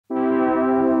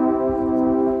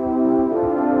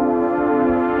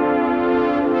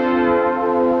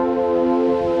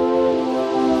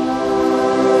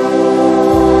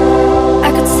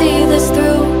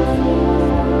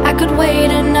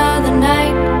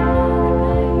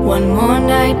One more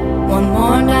night, one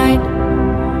more night.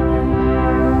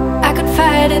 I could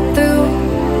fight it through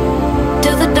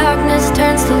till the darkness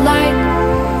turns to light.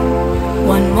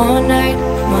 One more night,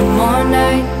 one more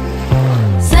night.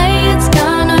 Say it's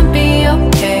gonna be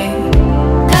okay,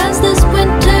 'cause this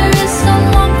winter is so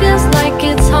long, feels like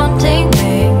it's haunting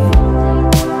me.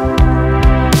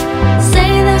 Say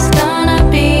there's gonna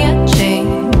be a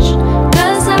change,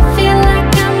 'cause I feel like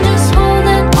I'm just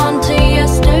holding on to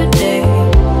yesterday.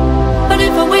 But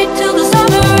if I wait till the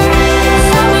summer,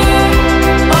 summer,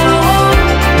 oh,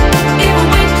 if I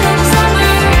wait till the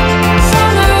summer,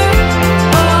 summer,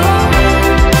 oh,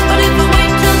 but if I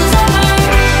wait till the summer,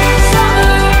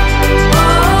 summer,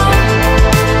 oh,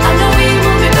 I know it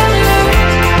will be better,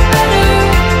 better,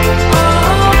 oh,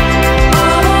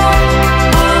 oh,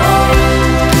 oh.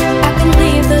 I can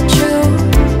leave the truth,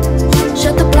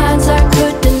 shut the blinds I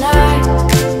could deny.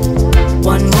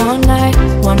 One more night,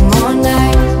 one more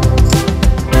night.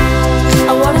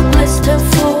 I want a blister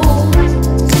full,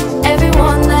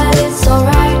 everyone that it's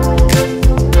alright.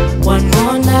 One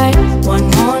more night, one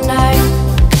more night.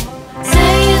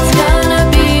 Say it's gonna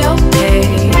be okay,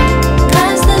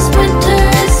 'cause this winter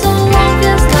is so long,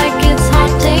 feels like it's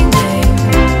haunting me.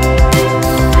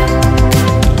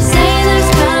 Say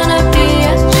there's gonna be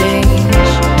a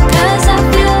change, 'cause I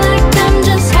feel like I'm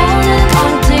just holding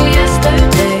on to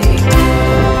yesterday.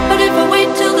 But if I wait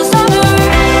till the summer,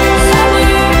 summer,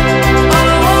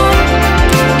 oh,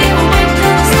 if I wait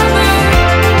till the summer,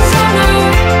 summer,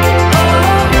 oh,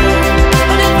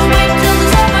 but if I wait till the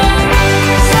summer,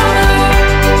 summer,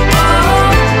 oh,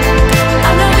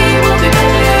 I know it will be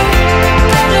better,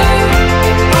 better,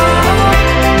 oh, oh,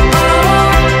 oh.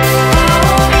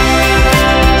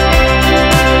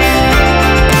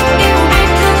 If I wait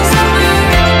till the summer,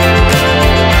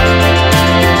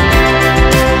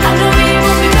 I know it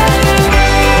will be better,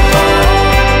 oh,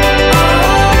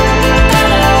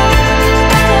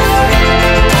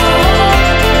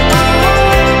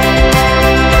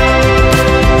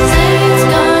 say it's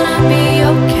gonna be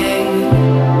okay,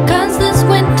 'cause this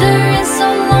winter is so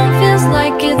long, feels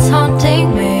like it's haunting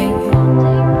me.